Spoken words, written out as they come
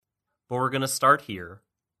But we're going to start here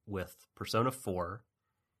with Persona 4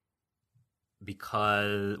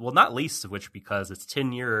 because, well, not least of which because its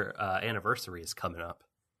 10-year anniversary is coming up.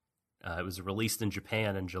 It was released in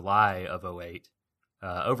Japan in July of 2008,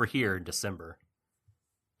 over here in December.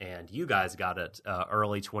 And you guys got it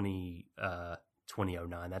early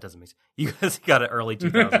 2009. That doesn't make sense. You guys got it early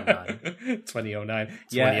 2009. 2009.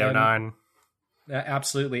 2009. Yeah,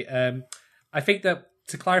 absolutely. I think that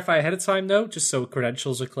to clarify ahead of time, though, just so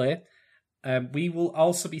credentials are clear, we will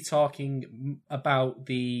also be talking about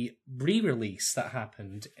the re-release that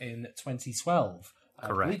happened in 2012.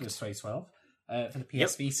 Correct. I believe it was 2012 for the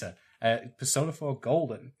PS Vita. Persona 4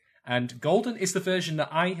 Golden. And Golden is the version that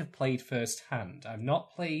I have played firsthand. I've not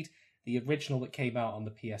played the original that came out on the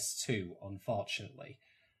PS2, unfortunately.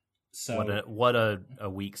 So what a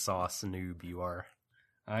weak sauce noob you are.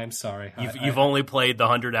 I'm sorry. You've only played the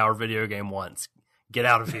 100-hour video game once. Get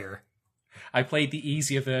out of here. I played the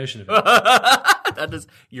easier version of it.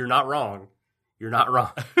 You're not wrong. You're not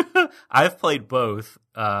wrong. I've played both.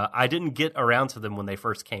 I didn't get around to them when they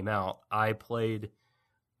first came out. I played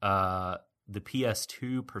the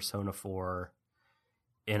PS2 Persona 4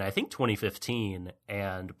 in, I think, 2015,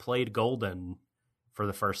 and played Golden for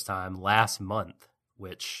the first time last month,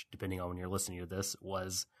 which, depending on when you're listening to this,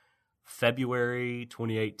 was February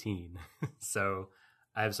 2018. So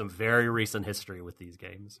I have some very recent history with these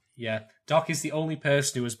games. Yeah, Doc is the only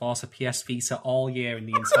person who has bought a PS Vita all year in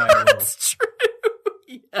the entire world. That's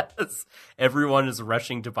true. Yes. Everyone is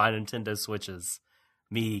rushing to buy Nintendo Switches.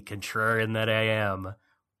 Me, contrarian that I am,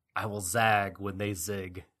 I will zag when they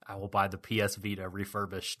zig. I will buy the PS Vita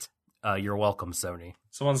refurbished. You're welcome, Sony.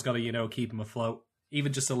 Someone's got to, keep them afloat,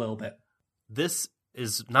 even just a little bit. This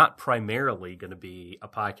is not primarily going to be a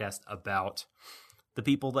podcast about the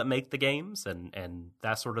people that make the games and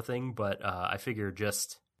that sort of thing, but I figure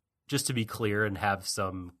just to be clear and have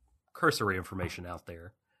some cursory information out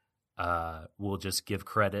there, we'll just give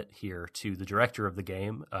credit here to the director of the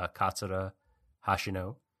game, Katsura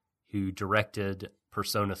Hashino, who directed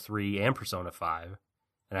Persona 3 and Persona 5.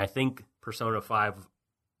 And I think Persona 5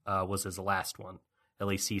 was his last one. At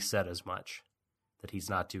least he said as much, that he's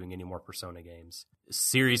not doing any more Persona games.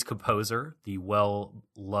 Series composer, the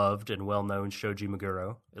well-loved and well-known Shoji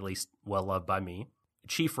Meguro, at least well-loved by me.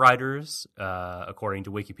 Chief writers, according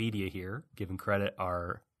to Wikipedia here, given credit,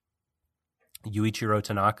 are Yuichiro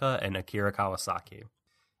Tanaka and Akira Kawasaki.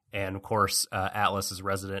 And, of course, Atlus's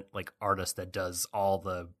resident artist that does all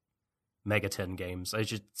the Megaten games. I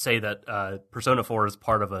should say that Persona 4 is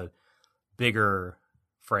part of a bigger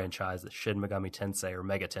franchise, the Shin Megami Tensei, or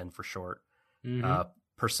Megaten for short. Mm-hmm.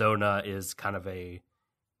 Persona is kind of a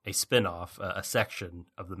spin-off, a section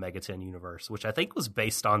of the Megaten universe, which I think was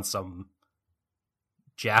based on some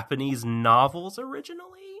Japanese novels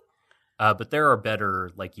originally. But there are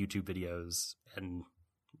better YouTube videos and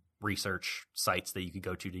research sites that you could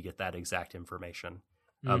go to get that exact information.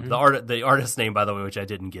 Mm-hmm. The artist name, by the way, which I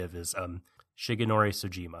didn't give, is Shigenori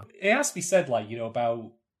Tsujima. It has to be said,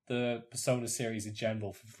 about the Persona series in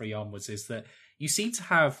general from 3 onwards, is that you seem to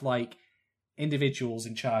have, individuals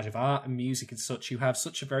in charge of art and music and such who have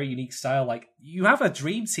such a very unique style. You have a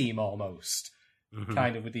dream team almost, mm-hmm.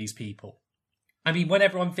 kind of, with these people. I mean, when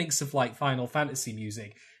everyone thinks of, Final Fantasy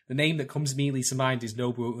music, the name that comes immediately to mind is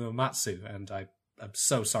Nobuo Uematsu, and I'm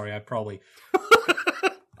so sorry, I'd probably...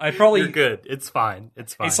 You're good. It's fine.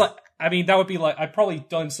 It's that would be I'd probably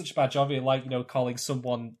done such a bad job of calling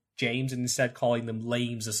someone James and instead calling them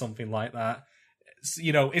Lames or something like that.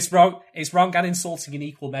 It's wrong. It's wrong and insulting in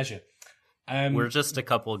equal measure. We're just a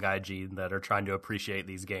couple of gaijin that are trying to appreciate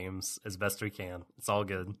these games as best we can. It's all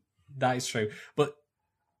good. That is true. But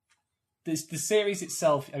the series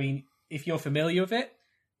itself, I mean, if you're familiar with it,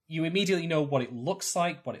 you immediately know what it looks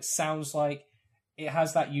like, what it sounds like. It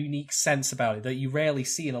has that unique sense about it that you rarely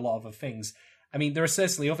see in a lot of other things. I mean, there are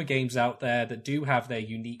certainly other games out there that do have their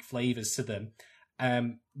unique flavors to them.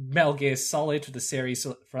 Metal Gear Solid, the series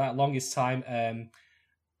for that longest time,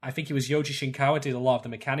 I think it was Yoji Shinkawa did a lot of the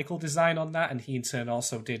mechanical design on that, and he in turn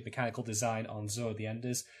also did mechanical design on Zero the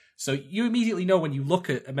Enders. So you immediately know when you look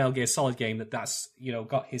at a Metal Gear Solid game that's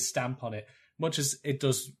got his stamp on it, much as it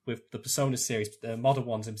does with the Persona series, the modern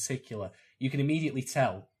ones in particular. You can immediately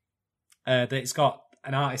tell that it's got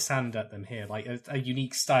an artist's hand at them here, a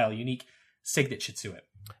unique style, unique signature to it.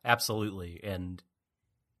 Absolutely. And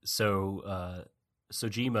so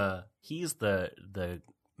Tsujima, he's the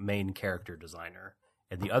main character designer,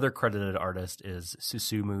 and the other credited artist is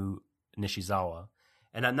Susumu Nishizawa.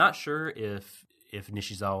 And I'm not sure if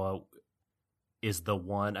Nishizawa is the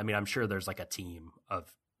one. I mean, I'm sure there's a team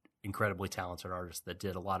of incredibly talented artists that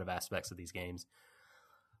did a lot of aspects of these games.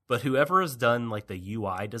 But whoever has done like the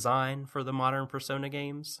UI design for the modern Persona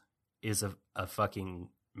games is a fucking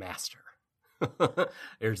master.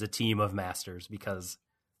 There's a team of masters, because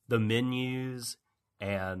the menus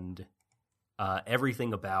and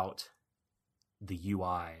everything about the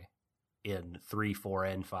UI in 3, 4,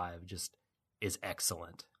 and 5 just is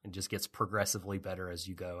excellent and just gets progressively better as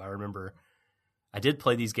you go. I remember I did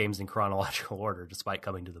play these games in chronological order despite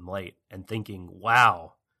coming to them late and thinking,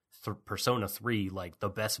 wow, Persona 3, like the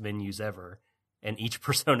best menus ever. And each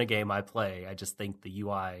Persona game I play, I just think the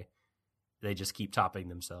UI, they just keep topping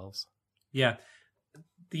themselves. Yeah.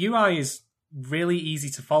 The UI is really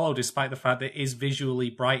easy to follow despite the fact that it is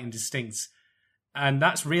visually bright and distinct. And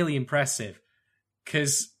that's really impressive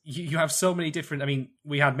because you have so many different... I mean,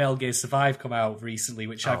 we had Metal Gear Survive come out recently,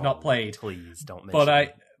 which I've not played. Please don't mention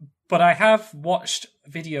it. But I have watched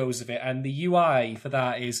videos of it, and the UI for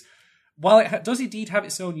that is... While it does indeed have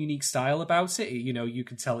its own unique style about it, you know, you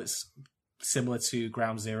can tell it's similar to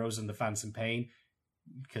Ground Zeroes and the Phantom Pain,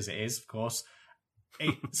 because it is, of course.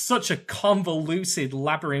 It's such a convoluted,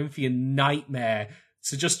 labyrinthian nightmare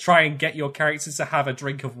to just try and get your characters to have a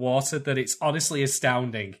drink of water that it's honestly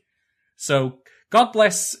astounding. So, God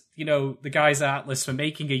bless, you know, the guys at Atlus for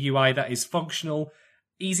making a UI that is functional,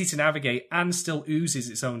 easy to navigate, and still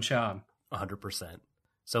oozes its own charm. 100%.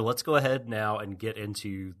 So let's go ahead now and get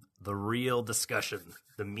into the real discussion,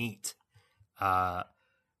 the meat.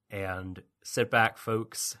 And sit back,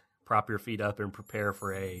 folks, prop your feet up, and prepare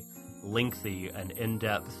for a lengthy and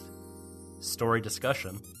in-depth story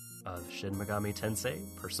discussion of Shin Megami Tensei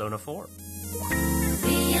Persona 4.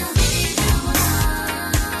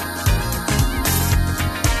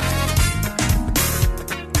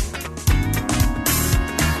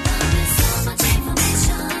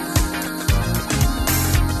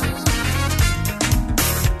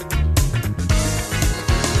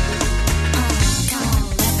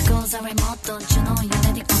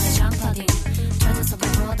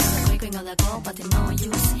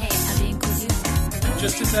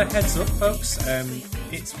 Just as a heads up, folks,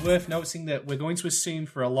 it's worth noticing that we're going to assume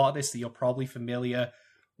for a lot of this that you're probably familiar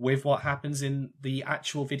with what happens in the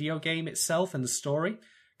actual video game itself and the story,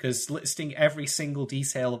 because listing every single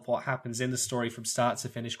detail of what happens in the story from start to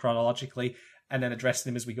finish chronologically and then addressing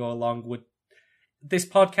them as we go along this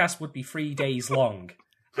podcast would be 3 days long.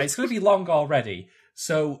 And it's going to be long already,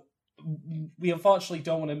 so we unfortunately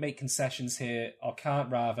don't want to make concessions here, or can't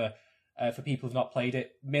rather, for people who've not played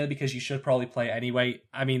it, mainly because you should probably play it anyway.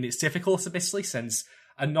 I mean, it's difficult, obviously, since,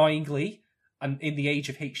 annoyingly, and in the age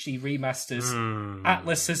of HD remasters,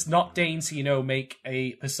 Atlus has not deigned to, you know, make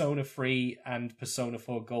a Persona 3 and Persona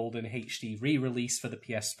 4 Golden HD re-release for the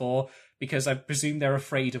PS4, because I presume they're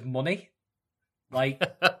afraid of money. Like,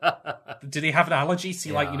 do they have an allergy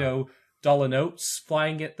to, like, you know, dollar notes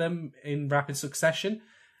flying at them in rapid succession?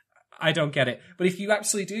 I don't get it. But if you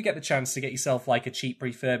actually do get the chance to get yourself like a cheap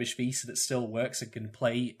refurbished Vita that still works and can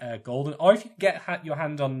play Golden, or if you can get your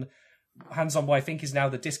hands on what I think is now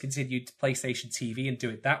the discontinued PlayStation TV and do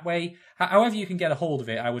it that way, however you can get a hold of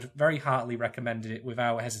it, I would very heartily recommend it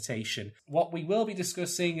without hesitation. What we will be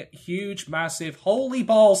discussing, huge, massive, holy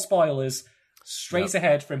ball spoilers straight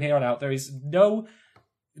ahead from here on out. There is no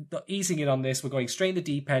easing in on this. We're going straight in the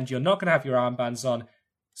deep end. You're not going to have your armbands on.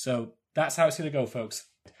 So that's how it's going to go, folks.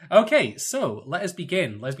 Okay, so let us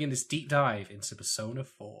begin. Let's begin this deep dive into Persona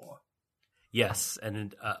 4. Yes,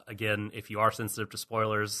 and again, if you are sensitive to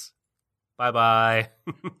spoilers, bye-bye.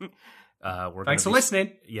 Thanks for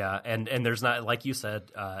listening. Yeah, and there's not, like you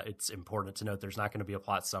said, it's important to note there's not going to be a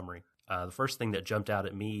plot summary. The first thing that jumped out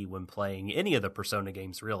at me when playing any of the Persona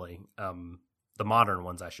games, really, the modern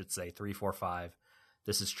ones, I should say, 3, 4, 5,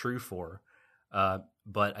 this is true for,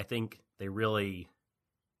 but I think they really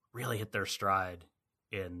hit their stride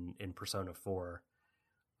in Persona 4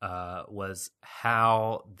 was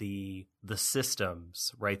how the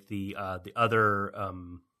systems, right, the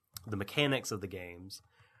mechanics of the games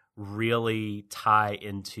really tie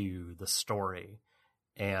into the story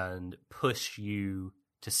and push you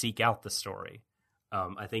to seek out the story.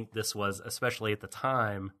 I think this was, especially at the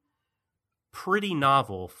time, pretty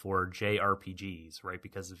novel for JRPGs, right?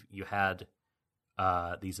 Because you had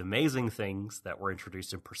these amazing things that were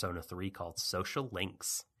introduced in Persona 3 called social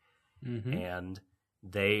links. Mm-hmm. And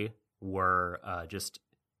they were just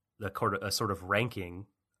a sort of ranking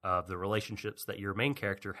of the relationships that your main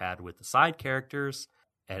character had with the side characters.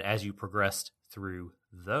 And as you progressed through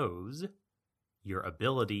those, your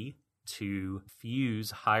ability to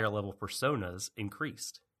fuse higher level personas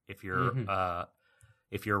increased. If your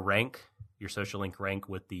your social link rank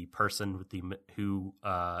with the person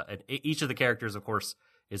and each of the characters, of course,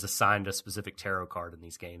 is assigned a specific tarot card in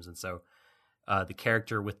these games, and so the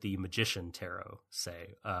character with the magician tarot,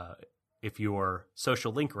 say, if your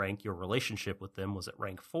social link rank, your relationship with them was at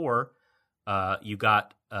rank 4, you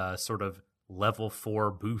got a sort of level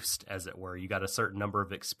 4 boost, as it were. You got a certain number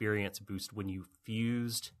of experience boost when you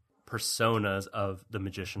fused personas of the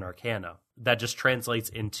Magician Arcana. That just translates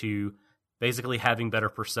into basically having better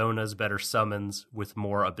personas, better summons with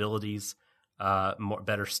more abilities,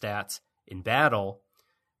 better stats in battle.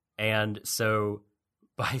 And so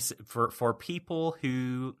for people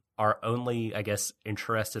who are only, I guess,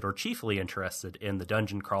 interested or chiefly interested in the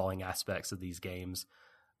dungeon crawling aspects of these games,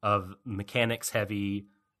 of mechanics heavy,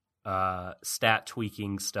 stat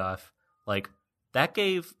tweaking stuff, like that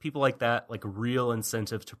gave people like that like real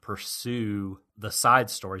incentive to pursue the side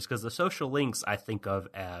stories, because the social links I think of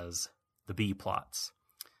as the B plots.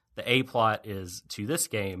 The A plot is, to this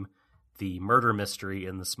game, the murder mystery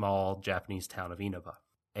in the small Japanese town of Inaba.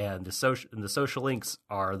 And the social links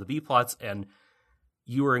are the B plots, and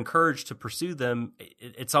you are encouraged to pursue them.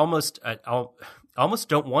 It's almost, I almost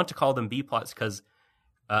don't want to call them B plots, because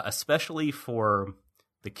especially for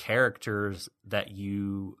the characters that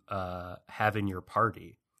you have in your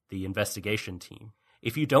party, the investigation team,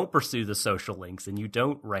 if you don't pursue the social links and you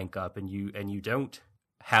don't rank up and you don't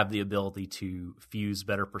have the ability to fuse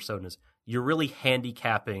better personas, you're really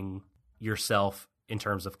handicapping yourself in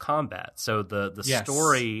terms of combat. So the Yes.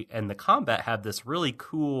 story and the combat have this really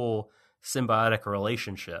cool symbiotic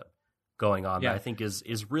relationship going on that I think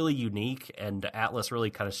is really unique, and Atlas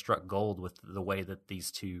really kind of struck gold with the way that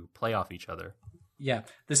these two play off each other. Yeah,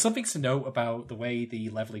 there's something to note about the way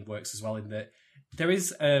the leveling works as well, in that there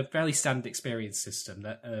is a fairly standard experience system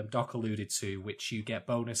that Doc alluded to, which you get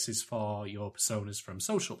bonuses for your personas from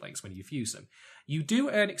social links when you fuse them. You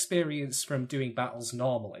do earn experience from doing battles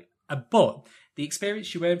normally, but the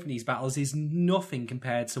experience you earn from these battles is nothing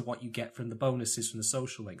compared to what you get from the bonuses from the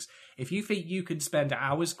social links. If you think you could spend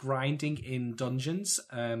hours grinding in dungeons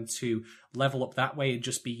to level up that way and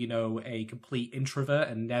just be, a complete introvert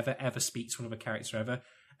and never ever speak to another character ever,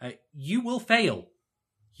 you will fail.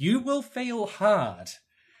 You will fail hard.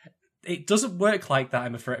 It doesn't work like that,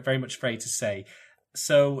 I'm very much afraid to say.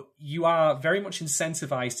 So you are very much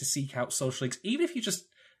incentivized to seek out social links, even if you just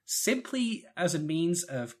simply as a means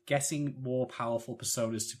of getting more powerful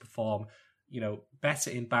personas to perform, better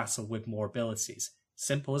in battle with more abilities.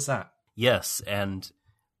 Simple as that. Yes, and,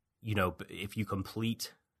 if you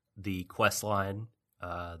complete the quest line,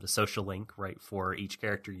 the social link, right, for each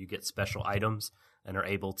character, you get special items and are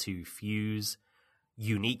able to fuse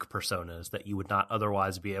unique personas that you would not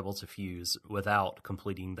otherwise be able to fuse without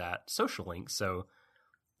completing that social link. So,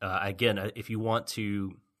 again, if you want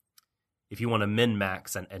to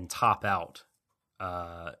min-max and top out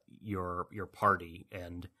your party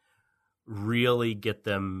and really get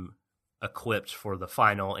them equipped for the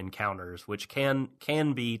final encounters, which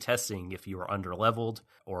can be testing if you are under-leveled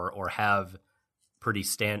or have pretty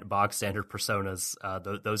bog standard personas,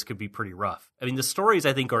 those could be pretty rough. I mean, the stories,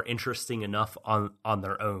 I think, are interesting enough on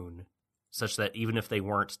their own, such that even if they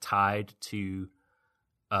weren't tied to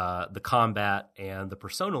the combat and the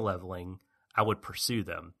persona leveling, I would pursue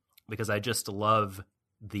them, because I just love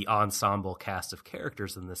the ensemble cast of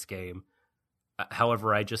characters in this game.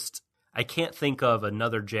 However, I can't think of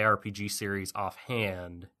another JRPG series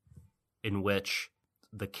offhand in which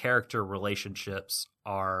the character relationships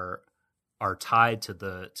are tied to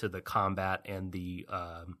the combat and the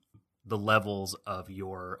levels of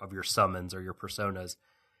your summons or your personas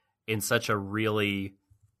in such a really,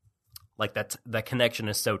 like, that connection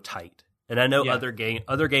is so tight. And I know other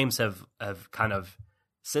games have kind of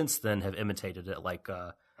since then have imitated it, like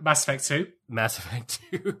Mass Effect 2. Mass Effect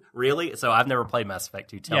 2. Really? So I've never played Mass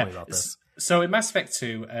Effect 2. Tell me about this. So in Mass Effect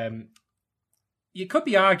 2, it could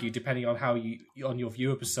be argued, depending on how on your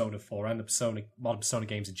view of Persona 4 and the modern Persona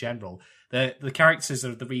games in general, the characters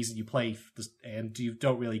are the reason you play, and you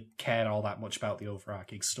don't really care all that much about the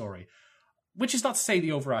overarching story. Which is not to say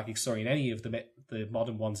the overarching story in any of the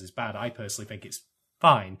modern ones is bad. I personally think it's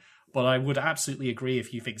fine, but I would absolutely agree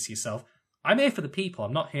if you think to yourself, I'm here for the people,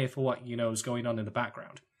 I'm not here for what is going on in the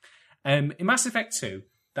background. In Mass Effect 2,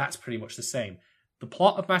 that's pretty much the same. The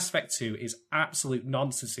plot of Mass Effect 2 is absolute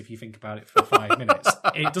nonsense if you think about it for 5 minutes.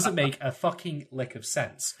 It doesn't make a fucking lick of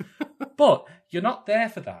sense. But you're not there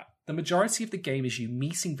for that. The majority of the game is you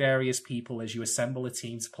meeting various people as you assemble a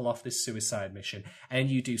team to pull off this suicide mission, and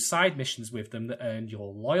you do side missions with them that earn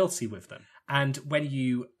your loyalty with them. And when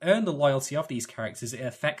you earn the loyalty of these characters, it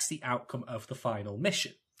affects the outcome of the final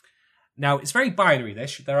mission. Now, it's very binary,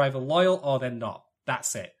 this. They're either loyal or they're not.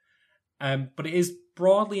 That's it. But it is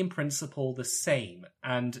broadly in principle the same.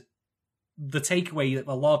 And the takeaway that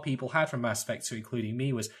a lot of people had from Mass Effect 2, including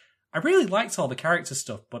me, was I really liked all the character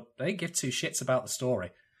stuff, but I didn't give two shits about the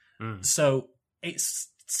story. So it's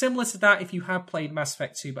similar to that if you have played Mass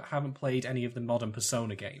Effect 2 but haven't played any of the modern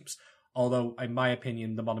Persona games. Although, in my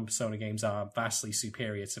opinion, the modern Persona games are vastly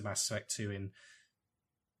superior to Mass Effect 2 in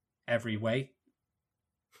every way.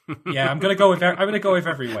 Yeah, I'm gonna go with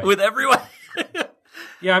every way. With every way.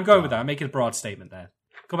 Yeah, I'm going with that. I'm making a broad statement there.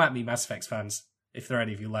 Come at me, Mass Effect fans, if there are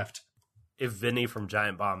any of you left. If Vinny from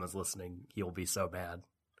Giant Bomb is listening, he'll be so mad.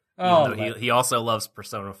 Oh, he also loves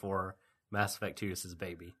Persona 4. Mass Effect 2 is his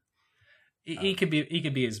baby. He can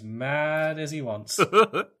be as mad as he wants.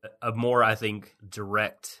 A more, I think,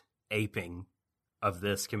 direct aping of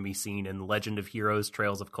this can be seen in Legend of Heroes: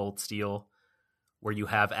 Trails of Cold Steel, where you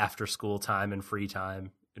have after school time and free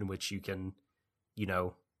time in which you can,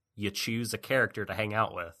 you choose a character to hang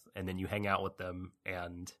out with, and then you hang out with them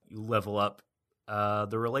and you level up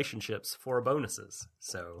the relationships for bonuses.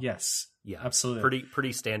 So yes, yeah, absolutely,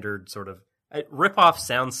 pretty standard sort of. Ripoff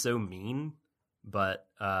sounds so mean, but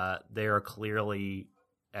they are clearly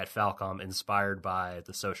at Falcom inspired by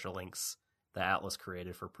the social links that Atlas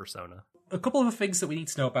created for Persona. A couple of the things that we need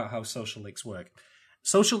to know about how social links work.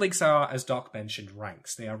 Social links are, as Doc mentioned,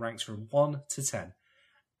 ranks. They are ranked from 1 to 10.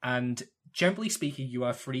 And generally speaking, you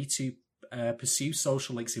are free to pursue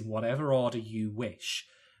social links in whatever order you wish.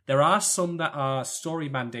 There are some that are story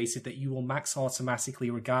mandated that you will max automatically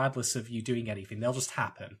regardless of you doing anything. They'll just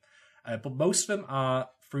happen. But most of them are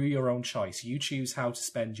through your own choice. You choose how to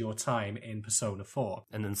spend your time in Persona 4.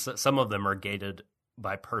 And then some of them are gated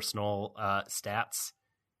by personal stats.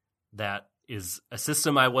 That is a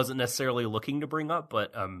system I wasn't necessarily looking to bring up,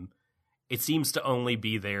 but it seems to only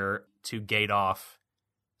be there to gate off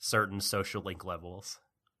certain social link levels.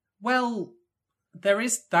 Well, there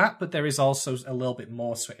is that, but there is also a little bit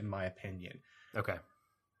more to it, in my opinion. Okay.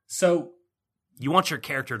 So you want your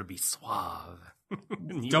character to be suave.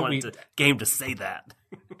 The game to say that.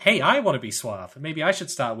 Hey, I want to be suave. Maybe I should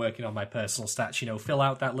start working on my personal stats, fill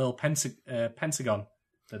out that little pentagon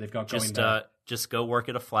that they've got going there. Just go work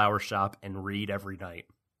at a flower shop and read every night.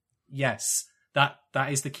 Yes, that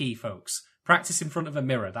is the key, folks. Practice in front of a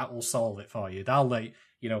mirror. That will solve it for you. That'll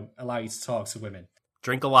allow you to talk to women.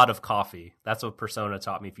 Drink a lot of coffee. That's what Persona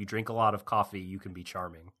taught me. If you drink a lot of coffee, you can be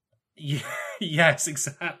charming. Yeah, yes,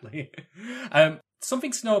 exactly.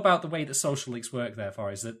 Something to know about the way that social links work,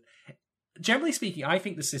 therefore, is that, generally speaking, I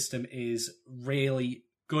think the system is really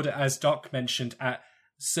good, as Doc mentioned, at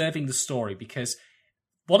serving the story, because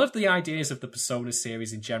one of the ideas of the Persona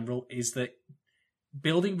series in general is that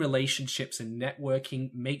building relationships and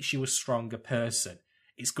networking makes you a stronger person.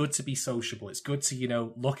 It's good to be sociable. It's good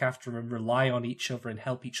to, look after and rely on each other and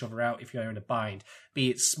help each other out if you're in a bind,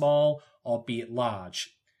 be it small or be it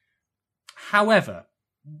large. However,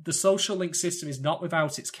 the social link system is not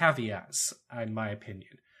without its caveats, in my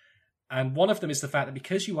opinion. And one of them is the fact that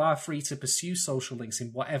because you are free to pursue social links in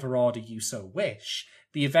whatever order you so wish,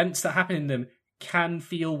 the events that happen in them can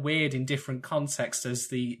feel weird in different contexts as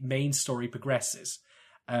the main story progresses.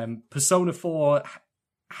 Persona 4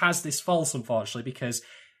 has this false, unfortunately, because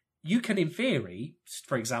you can, in theory,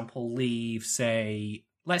 for example, leave,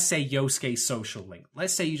 let's say Yosuke's social link.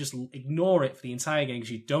 Let's say you just ignore it for the entire game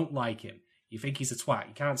because you don't like him. You think he's a twat.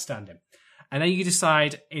 You can't stand him. And then you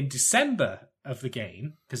decide in December of the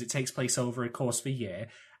game, because it takes place over a course of a year,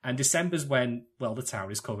 and December's when, the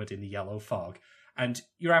town is covered in the yellow fog. And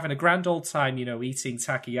you're having a grand old time, eating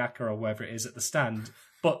takoyaki or whatever it is at the stand.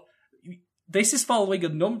 But this is following a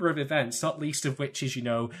number of events, not least of which is,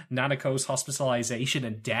 Nanako's hospitalization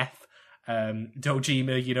and death.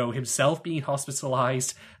 Dojima, himself being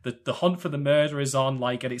hospitalized. The hunt for the murderer is on,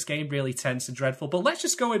 and it's getting really tense and dreadful. But let's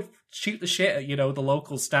just go and shoot the shit at, the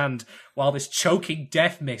local stand while this choking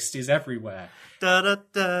death mist is everywhere. Da da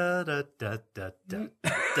da da da da da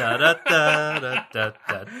da da da da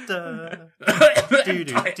da da do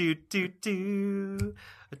do do do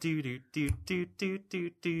do do do do do do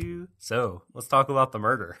do. So let's talk about the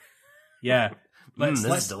murder. Yeah, this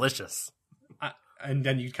is delicious. And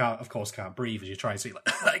then you can't breathe as you try and see,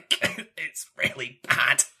 it's really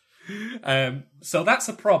bad. So that's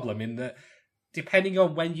a problem in that, depending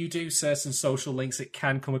on when you do certain social links, it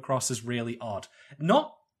can come across as really odd.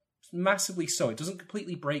 Not massively so. It doesn't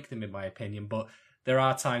completely break them, in my opinion, but there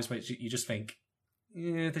are times where you just think,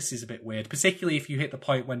 this is a bit weird, particularly if you hit the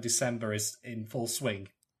point when December is in full swing.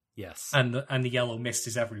 Yes. And the yellow mist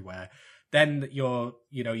is everywhere. Then you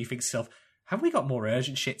think to yourself, have we got more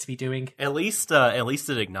urgent shit to be doing? At least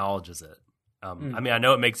it acknowledges it. I mean, I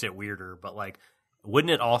know it makes it weirder, but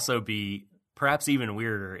wouldn't it also be perhaps even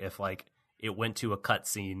weirder if it went to a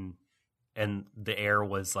cutscene and the air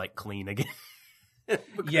was clean again?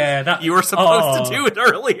 Yeah, that you were supposed to do it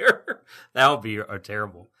earlier. That would be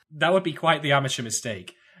terrible. That would be quite the amateur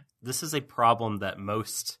mistake. This is a problem that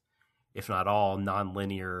most, if not all,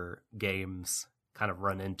 non-linear games kind of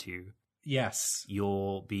run into. Yes.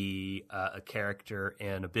 You'll be a character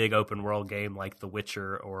in a big open world game like The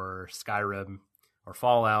Witcher or Skyrim or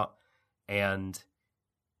Fallout, and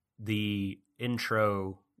the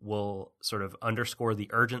intro will sort of underscore the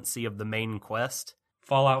urgency of the main quest.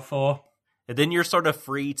 Fallout 4. And then you're sort of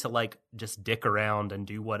free to like just dick around and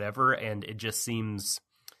do whatever, and it just seems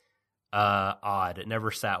odd. It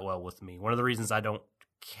never sat well with me. One of the reasons I don't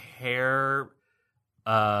care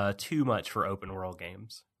too much for open world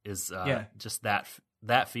games is just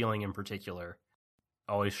that feeling in particular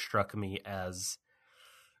always struck me as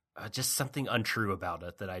just something untrue about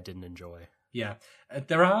it that I didn't enjoy. Yeah.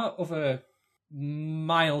 There are other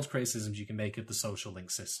mild criticisms you can make of the social link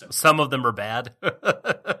system. Some of them are bad.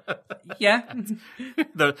 Yeah.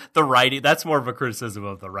 the writing, that's more of a criticism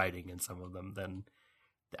of the writing in some of them than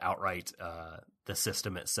the outright the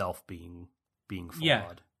system itself being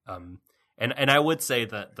flawed. Yeah. And I would say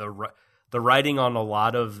that the writing on a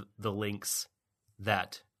lot of the links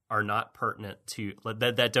that are not pertinent to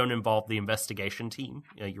that don't involve the investigation team,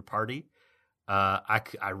 your party,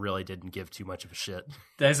 I really didn't give too much of a shit.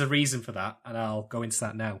 There's a reason for that, and I'll go into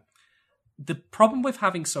that now. The problem with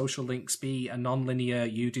having social links be a non-linear,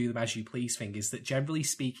 you do them as you please thing is that generally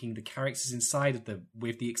speaking, the characters inside of them,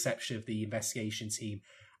 with the exception of the investigation team,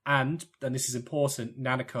 and this is important,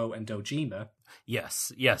 Nanako and Dojima.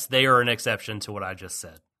 Yes, they are an exception to what I just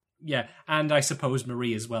said. Yeah, and I suppose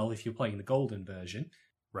Marie as well if you're playing the golden version.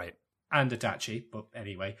 Right. And Adachi, but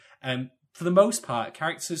anyway. For the most part,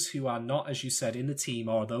 characters who are not, as you said, in the team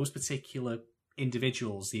or those particular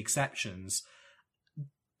individuals, the exceptions,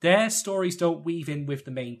 their stories don't weave in with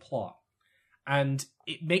the main plot. And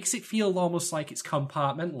it makes it feel almost like it's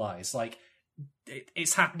compartmentalized, like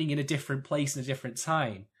it's happening in a different place in a different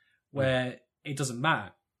time, where it doesn't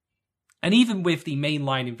matter. And even with the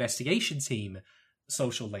mainline investigation team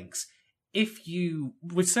social links,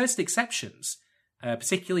 with certain exceptions,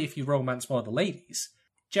 particularly if you romance one of the ladies,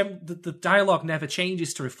 the dialogue never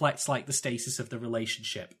changes to reflect like the status of the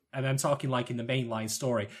relationship. And I'm talking like in the mainline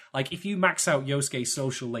story. Like if you max out Yosuke's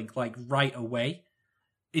social link like right away,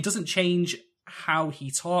 it doesn't change how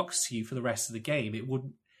he talks to you for the rest of the game. It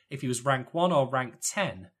would if he was rank 1 or rank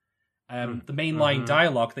 10. The mainline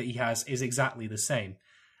dialogue that he has is exactly the same.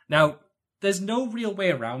 Now, there's no real way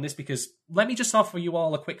around this because let me just offer you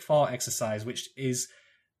all a quick thought exercise, which is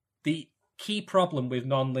the key problem with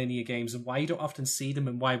non-linear games and why you don't often see them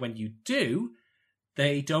and why when you do,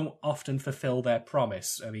 they don't often fulfill their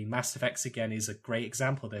promise. I mean, Mass Effect again is a great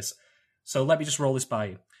example of this. So let me just roll this by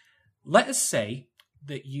you. Let us say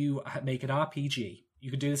that you make an RPG. You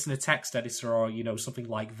can do this in a text editor or, something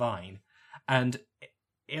like Vine. And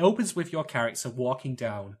it opens with your character walking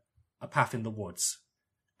down a path in the woods.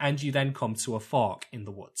 And you then come to a fork in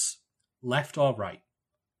the woods. Left or right.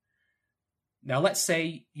 Now, let's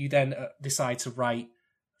say you then decide to write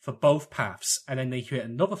for both paths, and then they hit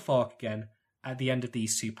another fork again at the end of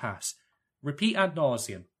these two paths. Repeat ad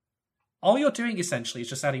nauseum. All you're doing, essentially, is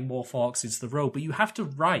just adding more forks into the road, but you have to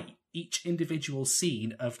write each individual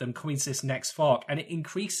scene of them coming to this next fork, and it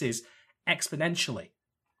increases exponentially.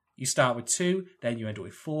 You start with 2, then you end up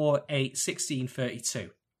with 4, 8, 16,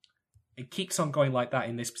 32. It keeps on going like that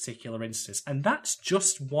in this particular instance, and that's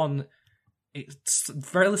just one... It's a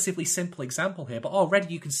relatively simple example here, but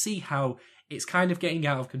already you can see how it's kind of getting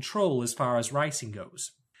out of control as far as writing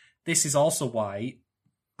goes. This is also why,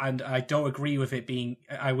 and I don't agree with it being,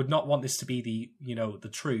 I would not want this to be the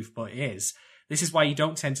truth, but it is. This is why you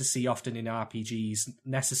don't tend to see often in RPGs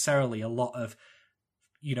necessarily a lot of,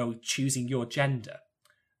 choosing your gender.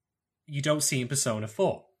 You don't see in Persona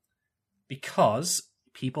 4. Because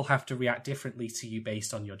people have to react differently to you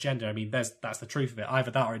based on your gender. I mean, that's the truth of it.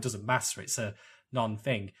 Either that or it doesn't matter. It's a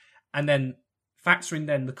non-thing. And then factor in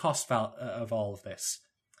then the cost of all of this.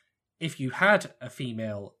 If you had a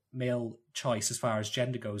male choice as far as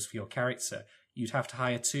gender goes for your character, you'd have to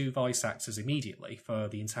hire 2 voice actors immediately for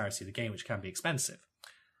the entirety of the game, which can be expensive.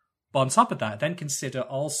 But on top of that, then consider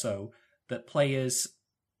also that players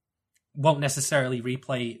won't necessarily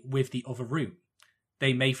replay with the other route.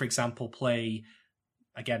 They may, for example, play...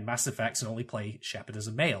 Again, Mass Effect and only play Shepard as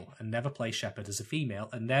a male and never play Shepard as a female.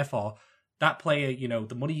 And therefore, that player,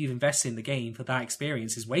 the money you've invested in the game for that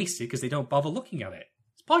experience is wasted because they don't bother looking at it.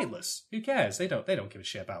 It's pointless. Who cares? They don't give a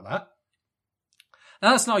shit about that.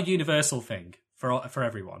 Now, that's not a universal thing for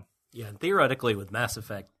everyone. Yeah, and theoretically with Mass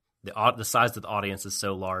Effect, the size of the audience is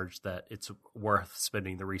so large that it's worth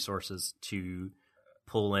spending the resources to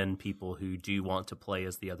pull in people who do want to play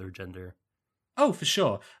as the other gender. Oh, for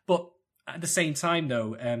sure. But at the same time,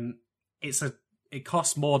 though, it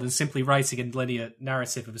costs more than simply writing a linear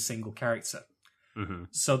narrative of a single character. Mm-hmm.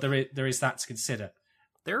 So there is that to consider.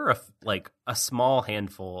 There are a small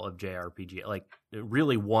handful of JRPG, like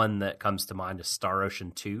really one that comes to mind is Star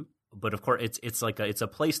Ocean 2. But of course, it's a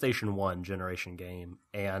PlayStation 1 generation game,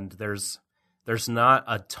 and there's not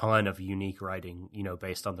a ton of unique writing,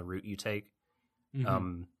 based on the route you take.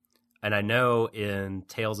 Mm-hmm. And I know in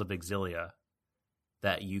Tales of Exilia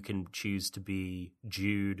that you can choose to be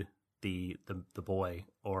Jude, the boy,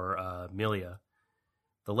 or Milia,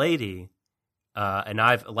 the lady. And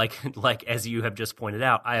I've like as you have just pointed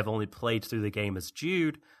out, I have only played through the game as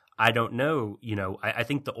Jude. I don't know, I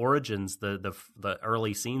think the origins, the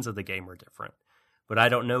early scenes of the game are different, but I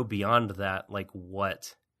don't know beyond that, like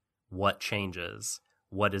what changes,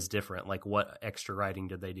 what is different, like what extra writing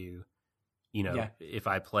did they do, if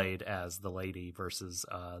I played as the lady versus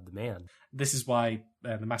the man. This is why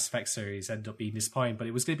the Mass Effect series ended up being disappointing, but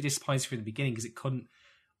it was going to be disappointing from the beginning because it couldn't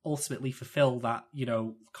ultimately fulfill that,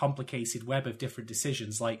 complicated web of different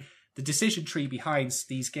decisions. Like, the decision tree behind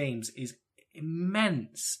these games is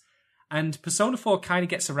immense. And Persona 4 kind of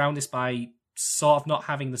gets around this by sort of not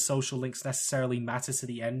having the social links necessarily matter to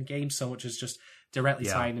the end game so much as just directly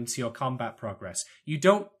tying them to your combat progress. You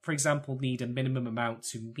don't, for example, need a minimum amount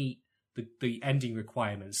to meet the ending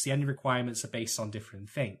requirements. The ending requirements are based on different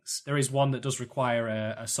things. There is one that does require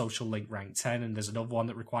a social link rank 10, and there's another one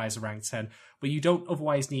that requires a rank 10, but you don't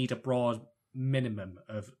otherwise need a broad minimum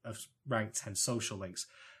of rank 10 social links.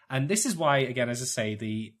 And this is why, again, as I say,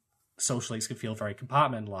 the social links can feel very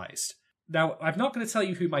compartmentalized. Now, I'm not going to tell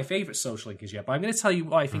you who my favorite social link is yet, but I'm going to tell you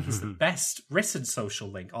what I think is the best written social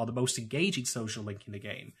link, or the most engaging social link in the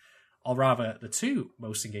game, or rather the two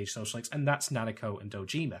most engaged social links, and that's Nanako and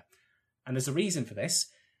Dojima. And there's a reason for this,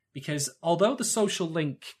 because although the social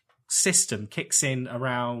link system kicks in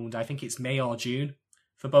around, I think it's May or June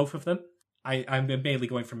for both of them. I'm mainly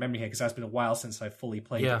going from memory here because it's been a while since I've fully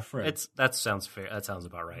played it through. That sounds fair. That sounds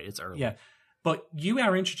about right. It's early. Yeah. But you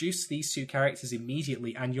are introduced to these two characters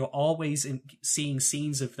immediately, and you're always seeing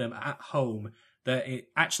scenes of them at home that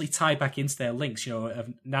actually tie back into their links,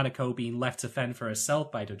 of Nanako being left to fend for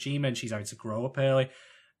herself by Dojima, and she's having to grow up early,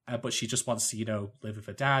 but she just wants to, live with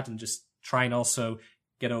her dad and just try and also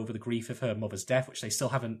get over the grief of her mother's death, which they still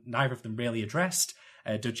haven't, neither of them really addressed.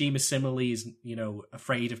 Dojima similarly is,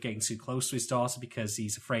 afraid of getting too close to his daughter because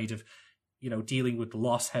he's afraid of, dealing with the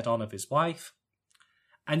loss head on of his wife.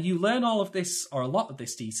 And you learn all of this, or a lot of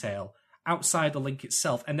this detail, outside the link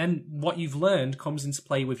itself. And then what you've learned comes into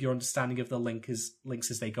play with your understanding of the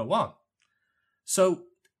links as they go on. So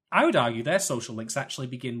I would argue their social links actually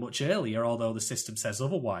begin much earlier, although the system says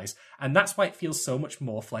otherwise. And that's why it feels so much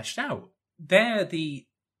more fleshed out. They're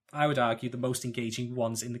I would argue, the most engaging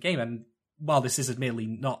ones in the game. And while this is admittedly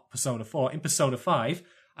not Persona 4, in Persona 5,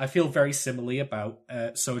 I feel very similarly about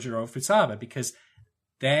Sojiro Futaba, because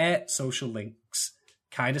their social links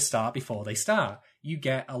kind of start before they start. You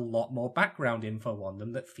get a lot more background info on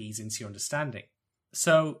them that feeds into your understanding.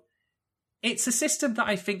 So it's a system that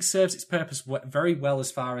I think serves its purpose very well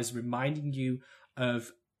as far as reminding you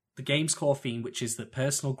of the game's core theme, which is that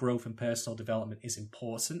personal growth and personal development is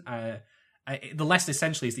important. The lesson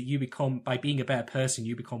essentially is that by being a better person,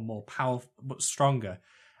 you become more powerful, stronger.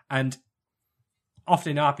 And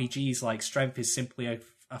often in RPGs, like, strength is simply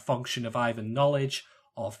a function of either knowledge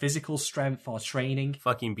or physical strength or training.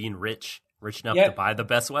 Fucking being rich enough to buy the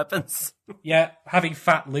best weapons. Yeah, having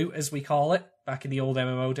fat loot, as we call it, back in the old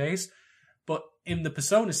MMO days. But in the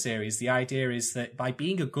Persona series, the idea is that by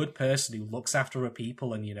being a good person who looks after her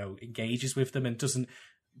people and, engages with them and doesn't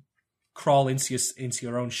crawl into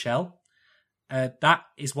your own shell, that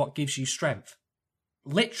is what gives you strength.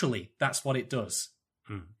 Literally, that's what it does.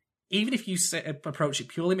 Even if you approach it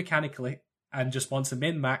purely mechanically and just want to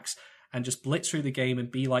min-max and just blitz through the game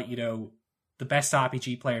and be like, the best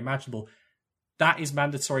RPG player imaginable, that is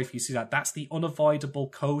mandatory for you to do that. That's the unavoidable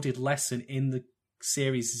coded lesson in the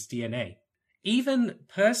series' DNA. Even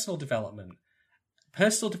personal development,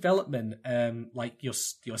 like your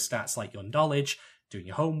stats, like your knowledge, doing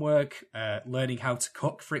your homework, learning how to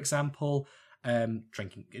cook, for example,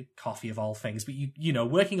 drinking coffee of all things, but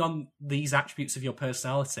working on these attributes of your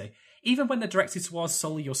personality, even when they're directed towards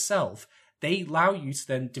solely yourself, they allow you to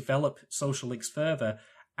then develop social links further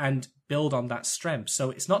and build on that strength. So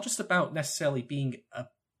it's not just about necessarily being a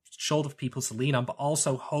shoulder for people to lean on, but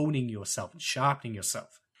also honing yourself and sharpening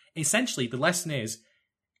yourself. Essentially, the lesson is,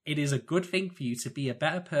 it is a good thing for you to be a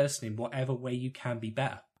better person in whatever way you can be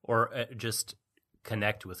better. Or just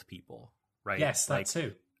connect with people, right? Yes, that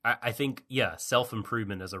too. I think, yeah,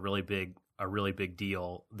 self-improvement is a really big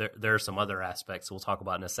deal. There are some other aspects we'll talk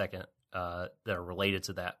about in a second that are related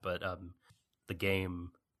to that, but the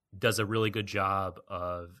game does a really good job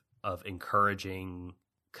of encouraging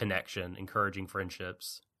connection, encouraging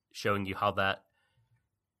friendships, showing you how that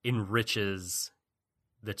enriches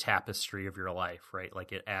the tapestry of your life, right?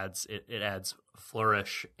 Like it adds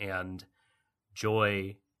flourish and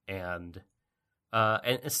joy and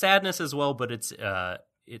sadness as well, but it's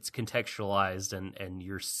contextualized and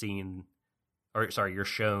you're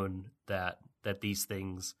shown that these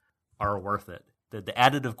things are worth it. The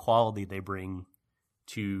additive quality they bring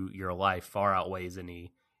to your life far outweighs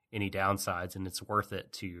any downsides, and it's worth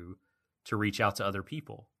it to reach out to other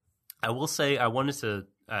people. I will say I wanted to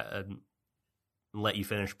let you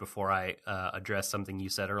finish before I address something you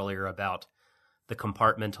said earlier about the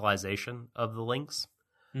compartmentalization of the links.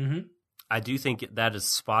 Mm-hmm. I do think that is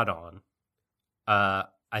spot on.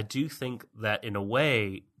 I do think that in a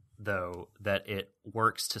way, though, that it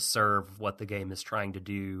works to serve what the game is trying to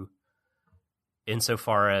do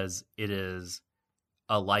insofar as it is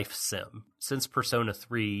a life sim. Since Persona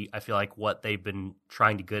 3, I feel like what they've been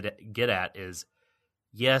trying to get at is,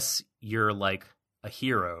 yes, you're like a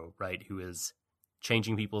hero, right, who is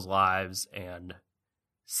changing people's lives and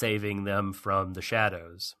saving them from the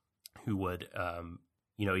shadows who would,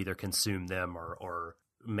 either consume them or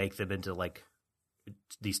make them into like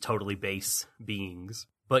these totally base beings.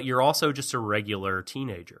 But you're also just a regular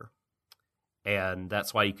teenager. And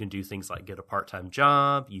that's why you can do things like get a part-time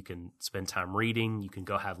job, you can spend time reading, you can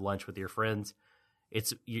go have lunch with your friends.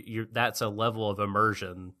 That's a level of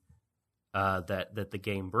immersion that the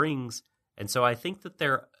game brings. And so I think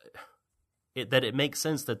that it makes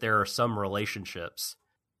sense that there are some relationships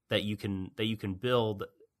that you can build,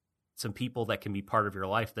 some people that can be part of your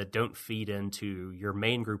life that don't feed into your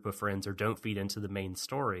main group of friends or don't feed into the main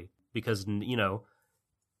story, because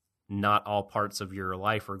not all parts of your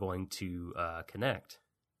life are going to connect.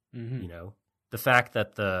 Mm-hmm. The fact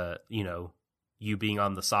that you being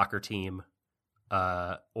on the soccer team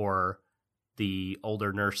or the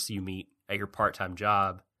older nurse you meet at your part-time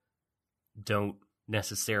job don't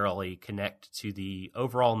necessarily connect to the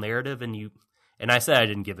overall narrative. And I said I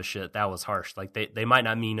didn't give a shit. That was harsh. Like they might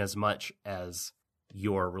not mean as much as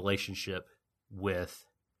your relationship with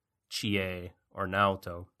Chie or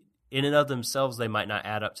Naoto. In and of themselves, they might not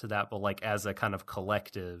add up to that, but like as a kind of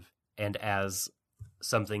collective and as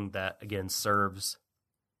something that, again, serves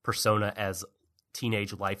Persona as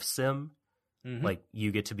teenage life sim, mm-hmm. like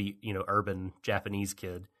you get to be, urban Japanese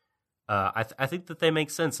kid. I think that they make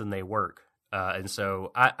sense and they work. And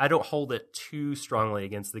so I don't hold it too strongly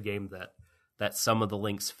against the game that some of the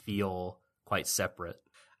links feel quite separate.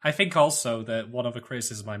 I think also that one other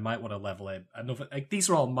criticism I might want to level in, these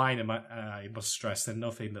are all minor, I must stress, they're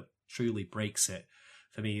nothing that truly breaks it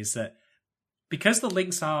for me, is that because the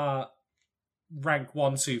links are rank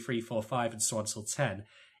 1, 2, 3, 4, 5, and so on till 10,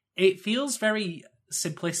 it feels very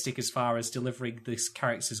simplistic as far as delivering this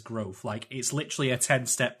character's growth. Like, it's literally a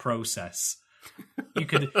 10-step process. You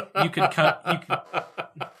could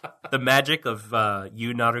The magic of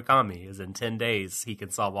Yu Narukami is in 10 days he can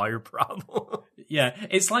solve all your problems. Yeah,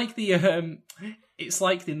 it's like the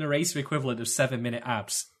narrative equivalent of 7-minute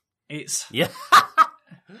abs. It's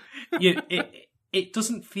it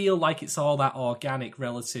doesn't feel like it's all that organic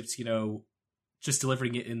relative to just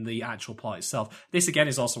delivering it in the actual plot itself. This again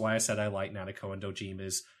is also why I said I like Nanako and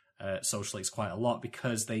Dojima's social links quite a lot,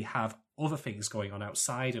 because they have other things going on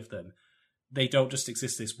outside of them. They don't just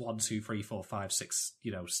exist this 1, 2, 3, 4, 5, 6,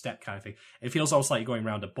 step kind of thing. It feels almost like you're going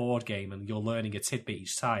around a board game and you're learning a tidbit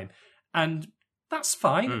each time. And that's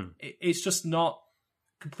fine. It's just not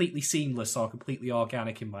completely seamless or completely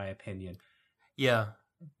organic, in my opinion. Yeah,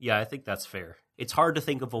 I think that's fair. It's hard to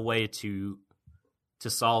think of a way to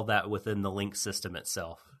solve that within the link system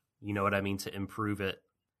itself. You know what I mean? To improve it,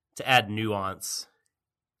 to add nuance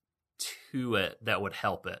to it that would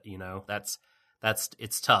help it.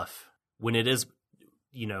 It's tough when it is,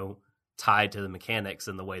 tied to the mechanics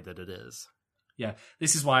in the way that it is. Yeah,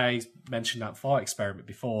 this is why I mentioned that thought experiment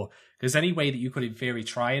before, because any way that you could in theory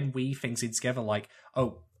try and weave things in together, like,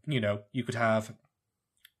 you could have,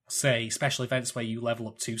 say, special events where you level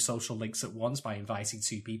up 2 social links at once by inviting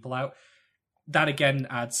 2 people out. That again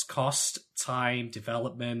adds cost, time,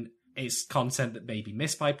 development. It's content that may be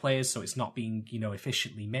missed by players, so it's not being,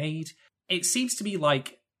 efficiently made. It seems to be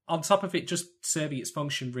like, on top of it just serving its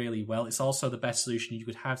function really well, it's also the best solution you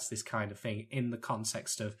could have to this kind of thing in the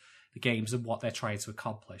context of the games and what they're trying to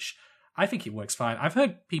accomplish. I think it works fine. I've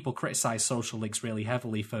heard people criticize social links really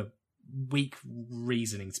heavily for weak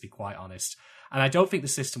reasoning, to be quite honest. And I don't think the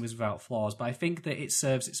system is without flaws, but I think that it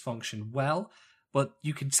serves its function well. But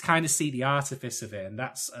you can kind of see the artifice of it, and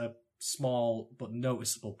that's a small but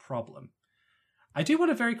noticeable problem. I do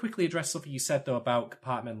want to very quickly address something you said, though, about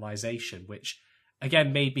compartmentalization, which,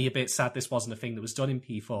 again, made me a bit sad this wasn't a thing that was done in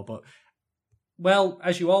P4. But, well,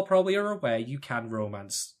 as you all probably are aware, you can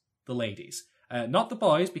romance the ladies. Not the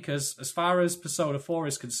boys, because as far as Persona 4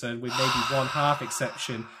 is concerned, with maybe one half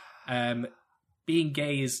exception, being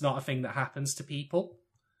gay is not a thing that happens to people.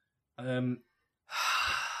 I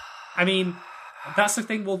mean, that's the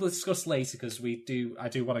thing we'll discuss later, because I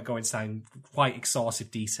do want to go into quite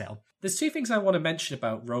exhaustive detail. There's two things I want to mention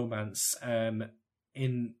about romance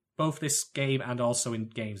in both this game and also in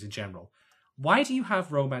games in general. Why do you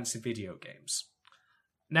have romance in video games?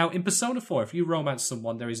 Now, in Persona 4, if you romance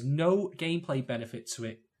someone, there is no gameplay benefit to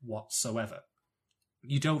it whatsoever.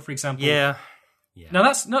 You don't, for example... Yeah. Now,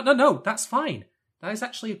 that's fine. That is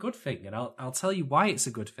actually a good thing, and I'll tell you why it's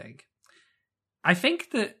a good thing. I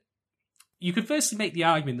think that you could firstly make the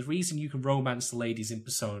argument the reason you can romance the ladies in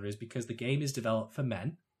Persona is because the game is developed for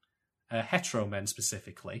men, hetero men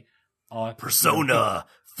specifically. Persona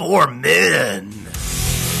for men!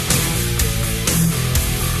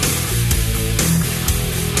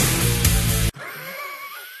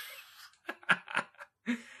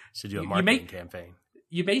 Should do a marketing campaign.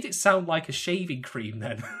 You made it sound like a shaving cream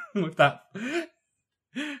then, with that.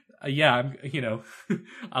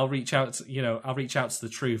 I'll reach out to the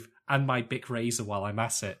truth and my Bic razor while I'm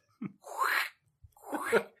at it.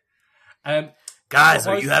 Guys,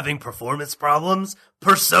 are you having performance problems?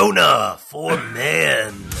 Persona for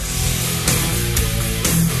men.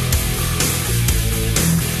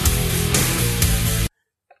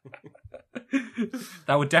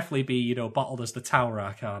 That would definitely be, bottled as the Tower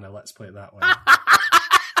Arcana, let's put it that way.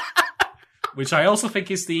 Which I also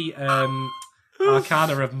think is the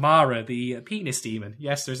Arcana of Mara, the penis demon.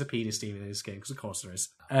 Yes, there's a penis demon in this game, because of course there is.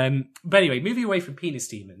 But anyway, moving away from penis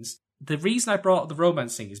demons, the reason I brought up the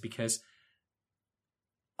romancing is because,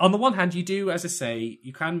 on the one hand, you do, as I say,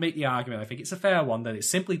 you can make the argument, I think it's a fair one, that it's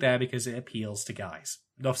simply there because it appeals to guys.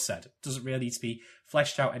 Enough said. It doesn't really need to be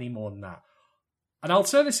fleshed out any more than that. An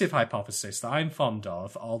alternative hypothesis that I'm fond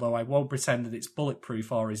of, although I won't pretend that it's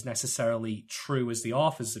bulletproof or is necessarily true as the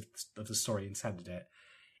authors of the story intended it,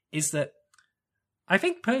 is that I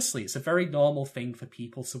think personally it's a very normal thing for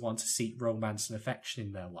people to want to seek romance and affection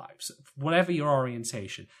in their lives, whatever your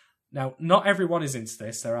orientation. Now, not everyone is into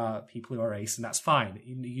this. There are people who are ace, and that's fine.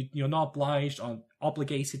 You're not obliged or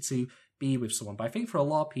obligated to be with someone. But I think for a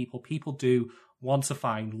lot of people do want to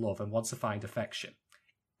find love and want to find affection.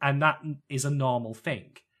 And that is a normal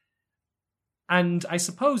thing. And I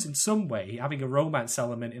suppose in some way, having a romance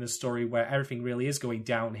element in a story where everything really is going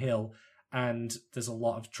downhill and there's a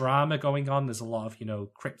lot of drama going on, there's a lot of,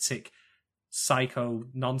 cryptic, psycho,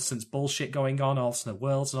 nonsense bullshit going on, alternate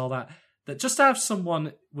worlds and all that, that just to have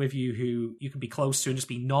someone with you who you can be close to and just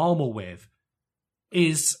be normal with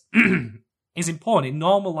is important. It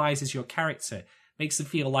normalizes your character, makes them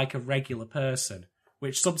feel like a regular person,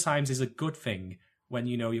 which sometimes is a good thing when,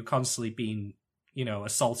 you're constantly being,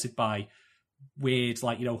 assaulted by weird,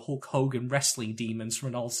 Hulk Hogan wrestling demons from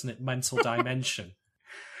an alternate mental dimension.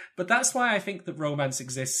 But that's why I think that romance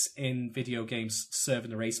exists in video games serving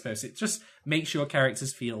the race first. It just makes your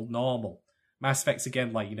characters feel normal. Mass Effect's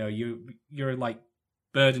again, you're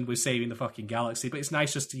burdened with saving the fucking galaxy, but it's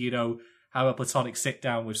nice just to, have a platonic sit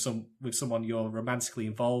down with someone you're romantically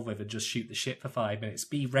involved with and just shoot the shit for 5 minutes.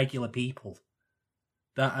 Be regular people.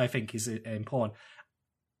 That, I think, is important.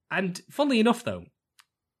 And funnily enough, though,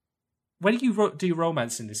 when you do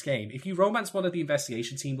romance in this game, if you romance one of the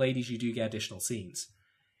investigation team ladies, you do get additional scenes.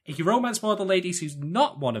 If you romance one of the ladies who's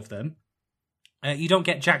not one of them, you don't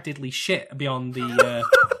get jack diddly shit beyond the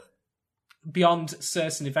beyond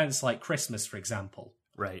certain events like Christmas, for example.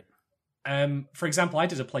 Right. For example, I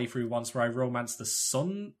did a playthrough once where I romanced the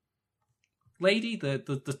sun lady,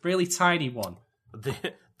 the really tiny one.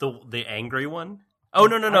 The angry one? Oh,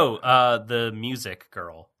 no. The music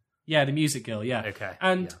girl. Yeah, the music girl, yeah. Okay.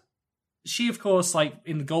 And she, of course,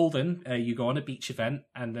 in the Golden, you go on a beach event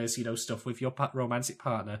and there's, stuff with your romantic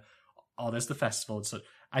partner, or there's the festival and such.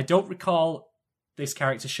 I don't recall this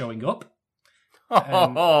character showing up.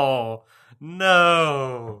 No.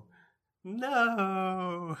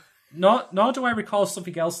 Nor do I recall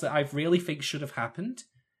something else that I really think should have happened.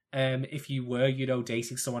 If you were,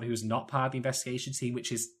 dating someone who's not part of the investigation team,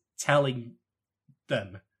 which is telling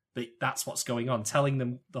them that's what's going on, telling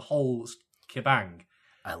them the whole kebang.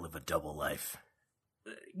 I live a double life.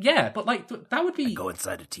 Yeah, but like that would be go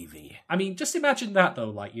inside a TV. I mean, just imagine that though.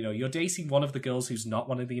 Like, you know, you're dating one of the girls who's not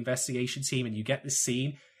one of the investigation team, and you get this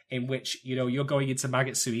scene in which, you know, you're going into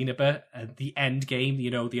Magetsu Inaba and the end game,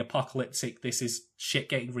 you know, the apocalyptic, this is shit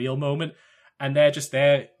getting real moment, and they're just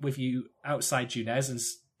there with you outside Junes, and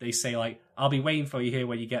they say like, "I'll be waiting for you here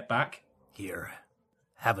when you get back." Here,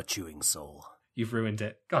 have a chewing soul. You've ruined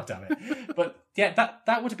it. God damn it. But yeah,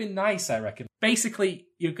 that would have been nice, I reckon. Basically,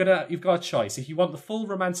 you've got a choice. If you want the full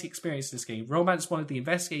romantic experience in this game, romance one of the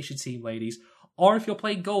investigation team ladies, or if you're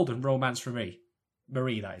playing Golden, romance Marie,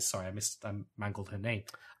 that is. Sorry, I mangled her name.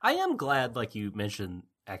 I am glad, like you mentioned,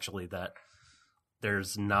 actually, that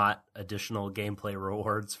there's not additional gameplay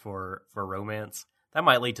rewards for romance. That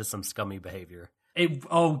might lead to some scummy behavior.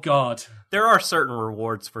 Oh God! There are certain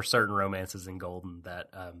rewards for certain romances in Golden that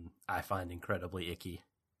I find incredibly icky.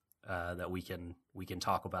 That we can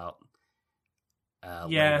talk about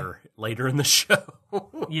later in the show.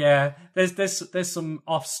 Yeah, there's some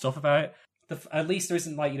off stuff about it. At least there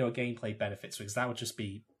isn't like, you know, a gameplay benefit, because that would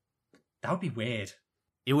be weird.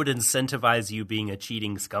 It would incentivize you being a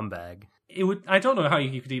cheating scumbag. It would. I don't know how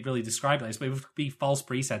you could really describe this, but it would be false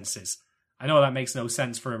pretenses. I know that makes no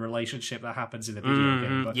sense for a relationship that happens in a video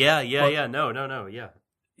game. But, yeah.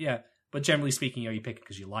 Yeah, but generally speaking, you pick it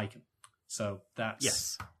because you like it. So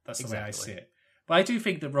that's exactly the way I see it. But I do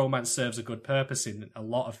think that romance serves a good purpose in a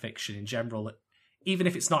lot of fiction in general. Even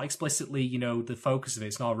if it's not explicitly, you know, the focus of it,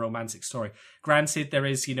 it's not a romantic story. Granted, there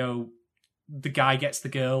is, you know, the guy gets the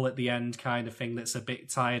girl at the end kind of thing that's a bit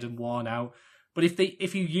tired and worn out. But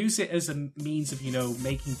if you use it as a means of, you know,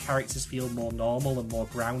 making characters feel more normal and more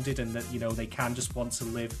grounded, and that, you know, they can just want to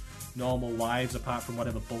live normal lives apart from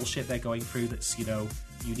whatever bullshit they're going through that's, you know,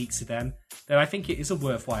 unique to them, then I think it is a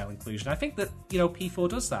worthwhile inclusion. I think that, you know, P4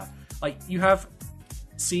 does that. Like, you have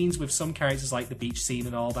scenes with some characters like the beach scene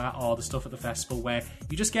and all that, or the stuff at the festival, where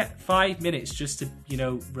you just get 5 minutes just to, you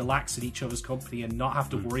know, relax in each other's company and not have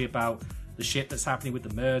to worry about the shit that's happening with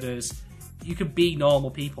the murders. You can be normal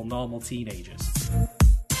people, normal teenagers.